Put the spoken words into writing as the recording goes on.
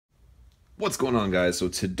What's going on, guys? So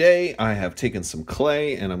today I have taken some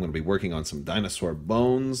clay and I'm going to be working on some dinosaur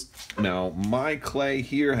bones. Now my clay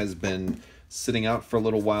here has been sitting out for a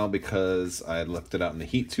little while because I had left it out in the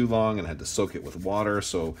heat too long and had to soak it with water,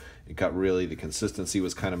 so it got the consistency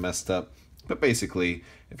was kind of messed up. But basically,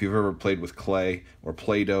 if you've ever played with clay or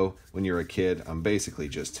Play-Doh when you're a kid, I'm basically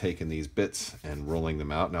just taking these bits and rolling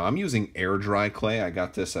them out. Now I'm using air dry clay. I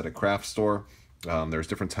got this at a craft store. There's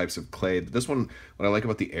different types of clay. This one, what I like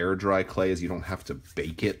about the air dry clay is you don't have to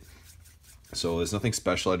bake it. So there's nothing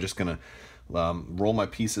special. I'm just gonna roll my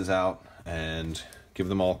pieces out and give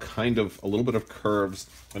them all kind of a little bit of curves.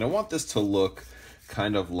 And I want this to look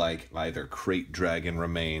kind of like either crate dragon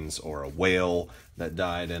remains or a whale that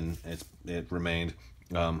died and it remained.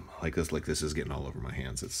 Like this is getting all over my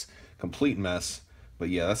hands. It's a complete mess. But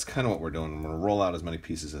yeah, that's kind of what we're doing. I'm gonna roll out as many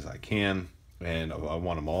pieces as I can. And I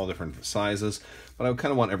want them all different sizes, but I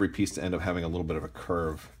kind of want every piece to end up having a little bit of a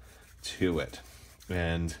curve to it.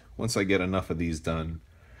 And once I get enough of these done,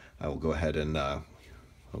 I will go ahead and I'll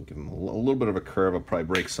give them a little bit of a curve. I'll probably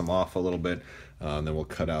break some off a little bit, and then we'll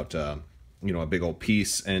cut out you know, a big old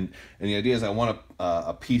piece. And the idea is I want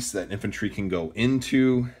a piece that infantry can go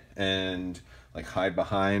into and like hide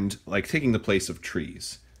behind, like taking the place of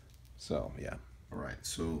trees. So yeah. All right.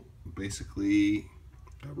 So basically,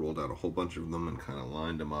 I rolled out a whole bunch of them and kind of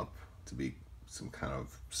lined them up to be some kind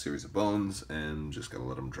of series of bones, and just gotta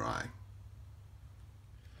let them dry.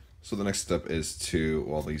 So the next step is to,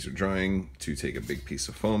 while these are drying, to take a big piece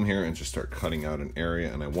of foam here and just start cutting out an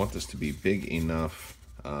area. And I want this to be big enough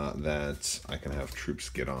that I can have troops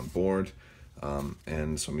get on board.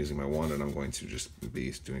 And so I'm using my wand and I'm going to just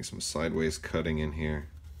be doing some sideways cutting in here.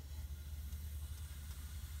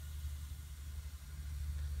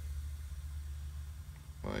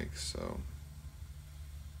 Like so.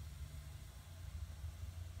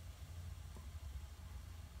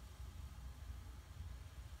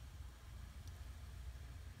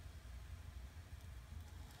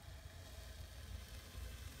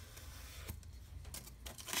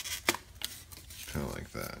 Kind of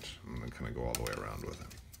like that. I'm going to kind of go all the way around with it.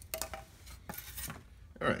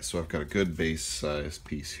 All right, so I've got a good base size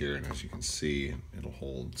piece here, and as you can see, it'll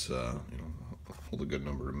hold hold a good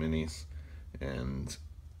number of minis. And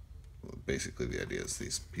basically the idea is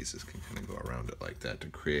these pieces can kind of go around it like that to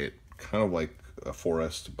create kind of like a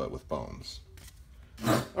forest but with bones.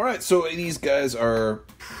 All right, so these guys are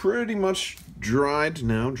pretty much dried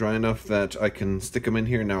now, dry enough that I can stick them in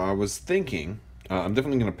here. Now I was thinking I'm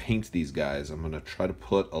definitely going to paint these guys. I'm going to try to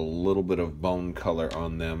put a little bit of bone color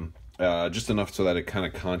on them, just enough so that it kind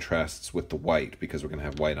of contrasts with the white, because we're going to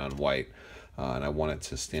have white on white, and I want it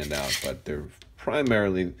to stand out, but they're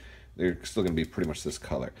still going to be pretty much this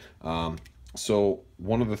color. So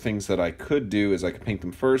one of the things that I could do is I could paint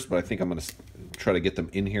them first, but I think I'm going to try to get them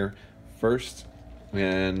in here first,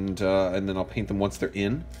 and then I'll paint them once they're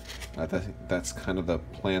in. I think that's kind of the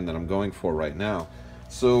plan that I'm going for right now.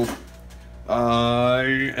 So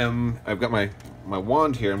I've got my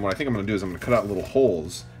wand here, and what I think I'm going to do is I'm going to cut out little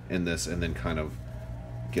holes in this and then kind of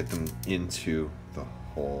get them into the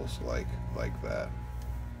holes like that.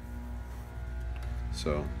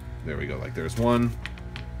 So there we go, like there's one.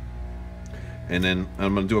 And then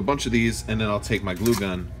I'm going to do a bunch of these, and then I'll take my glue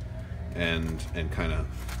gun and kind of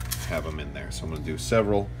have them in there. So I'm going to do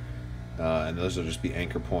several, and those will just be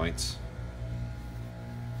anchor points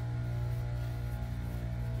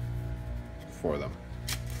for them,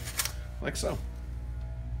 like so.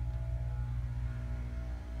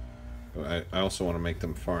 But I also want to make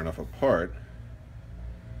them far enough apart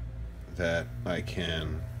that I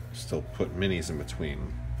can still put minis in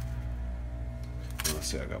between. Let's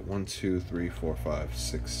see, I got 1, 2, 3, 4, 5,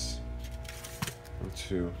 6. 1,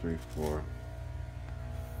 2, 3, 4,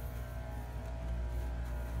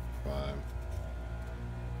 5,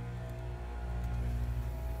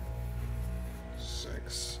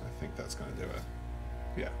 6. I think that's gonna do it.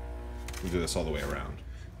 Yeah, we'll do this all the way around.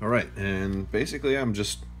 All right, and basically I'm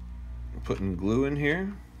just putting glue in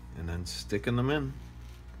here and then sticking them in.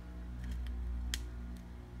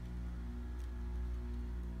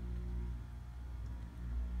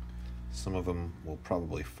 Some of them will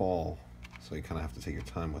probably fall, so you kind of have to take your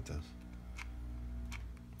time with this.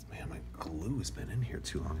 Man, my glue has been in here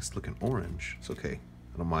too long. It's looking orange. It's okay.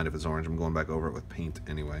 I don't mind if it's orange. I'm going back over it with paint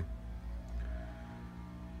anyway.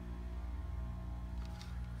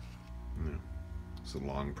 Yeah. It's a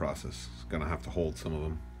long process. It's gonna have to hold some of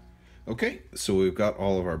them. Okay, so we've got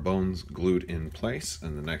all of our bones glued in place,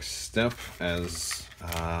 and the next step is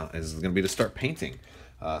going to be to start painting.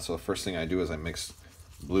 So the first thing I do is I mix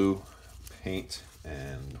blue paint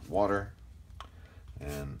and water,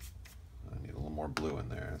 and I need a little little more blue in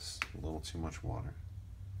there. It's a little too much water.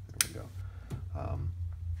 There we go.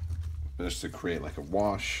 But just to create like a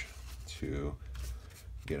wash to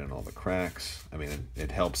get in all the cracks. I mean,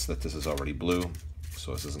 it helps that this is already blue,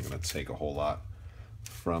 so this isn't going to take a whole lot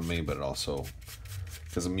from me, but it also,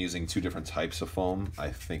 because I'm using two different types of foam, I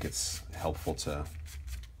think it's helpful to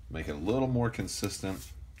make it a little more consistent.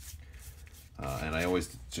 And I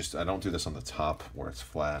don't do this on the top where it's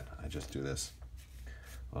flat. I just do this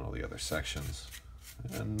on all the other sections.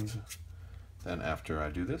 And then after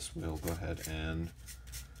I do this, we'll go ahead and,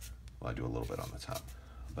 well, I do a little bit on the top,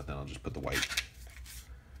 but then I'll just put the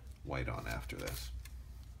white on after this.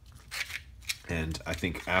 And I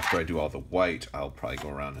think after I do all the white, I'll probably go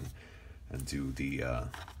around and do the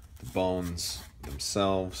bones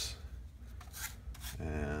themselves.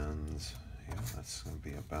 And yeah, that's going to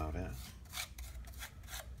be about it.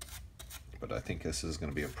 But I think this is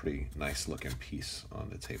going to be a pretty nice looking piece on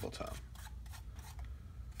the tabletop.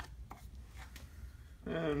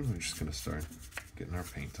 And we're just going to start getting our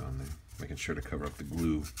paint on there, making sure to cover up the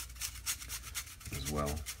glue as well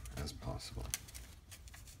as possible.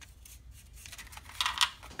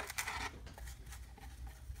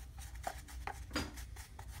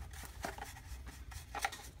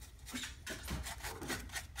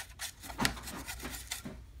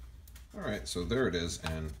 Alright, so there it is,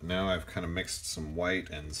 and now I've kind of mixed some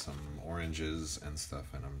white and some oranges and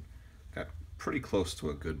stuff, and I'm got pretty close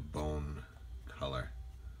to a good bone color.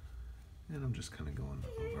 And I'm just kind of going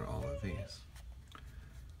over all of these.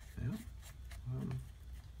 Yeah.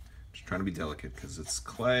 Just trying to be delicate because it's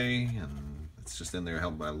clay and it's just in there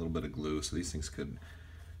held by a little bit of glue, so these things could,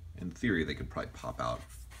 in theory, they could probably pop out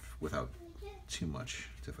without too much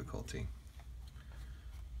difficulty.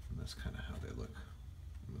 And that's kind of how they look.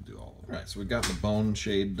 I'm gonna do all of them. Right, so we've got the bone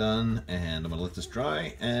shade done, and I'm gonna let this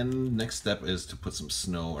dry, and next step is to put some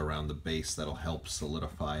snow around the base. That'll help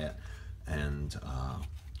solidify it and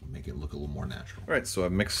make it look a little more natural. All right, so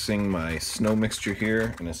I'm mixing my snow mixture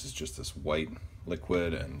here, and this is just this white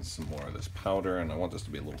liquid and some more of this powder, and I want this to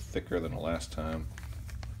be a little thicker than the last time.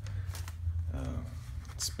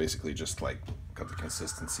 It's basically just like got the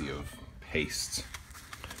consistency of paste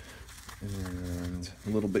and a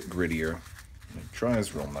little bit grittier. It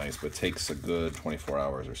dries real nice, but it takes a good 24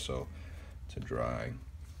 hours or so to dry.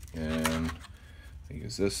 And I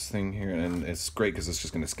use this thing here, and it's great because it's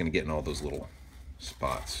gonna get in all those little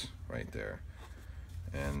spots right there.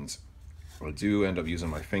 And I do end up using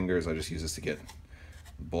my fingers. I just use this to get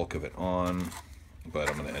the bulk of it on, but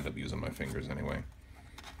I'm gonna end up using my fingers anyway.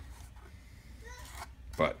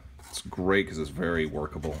 But it's great because it's very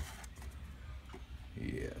workable.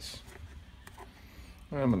 Yes.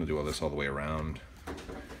 I'm going to do all this all the way around,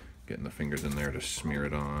 getting the fingers in there to smear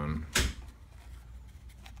it on.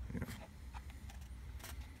 Yeah.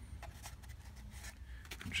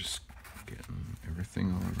 Just getting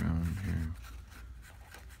everything all around here.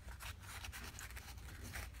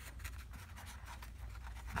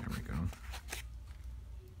 There we go.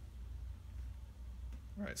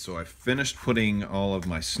 Alright, so I finished putting all of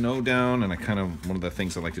my snow down, and one of the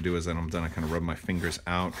things I like to do is that I'm done, I kind of rub my fingers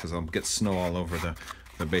out because I'll get snow all over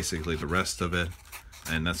basically the rest of it,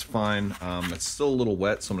 and that's fine. It's still a little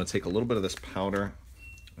wet, so I'm going to take a little bit of this powder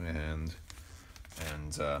and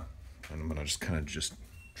I'm going to just kind of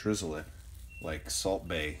drizzle it like Salt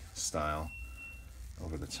Bae style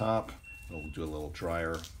over the top. It'll do a little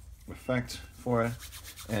drier effect for it.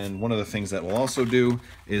 And one of the things that we'll also do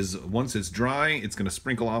is once it's dry, it's going to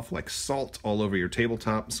sprinkle off like salt all over your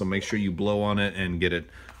tabletop, so make sure you blow on it and get it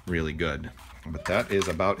really good. But that is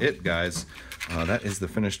about it, guys. That is the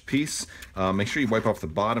finished piece. Make sure you wipe off the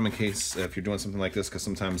bottom in case if you're doing something like this, because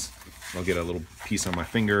sometimes I'll get a little piece on my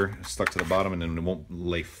finger stuck to the bottom and then it won't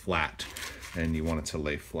lay flat, and you want it to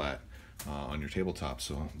lay flat on your tabletop.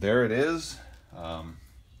 So there it is.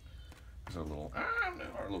 There's our little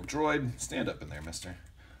droid. Stand up in there, mister.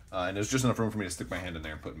 And there's just enough room for me to stick my hand in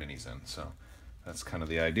there and put minis in. So that's kind of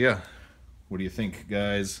the idea. What do you think,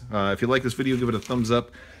 guys? If you like this video, give it a thumbs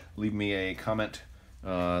up. Leave me a comment.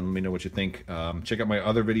 Let me know what you think. Check out my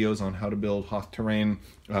other videos on how to build Hoth terrain.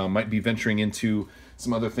 Might be venturing into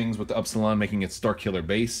some other things with the Upsilon, making it Starkiller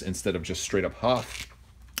base instead of just straight up Hoth.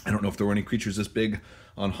 I don't know if there were any creatures this big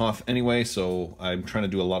on Hoth anyway, so I'm trying to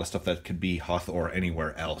do a lot of stuff that could be Hoth or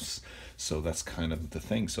anywhere else. So that's kind of the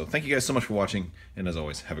thing. So thank you guys so much for watching, and as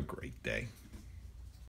always, have a great day.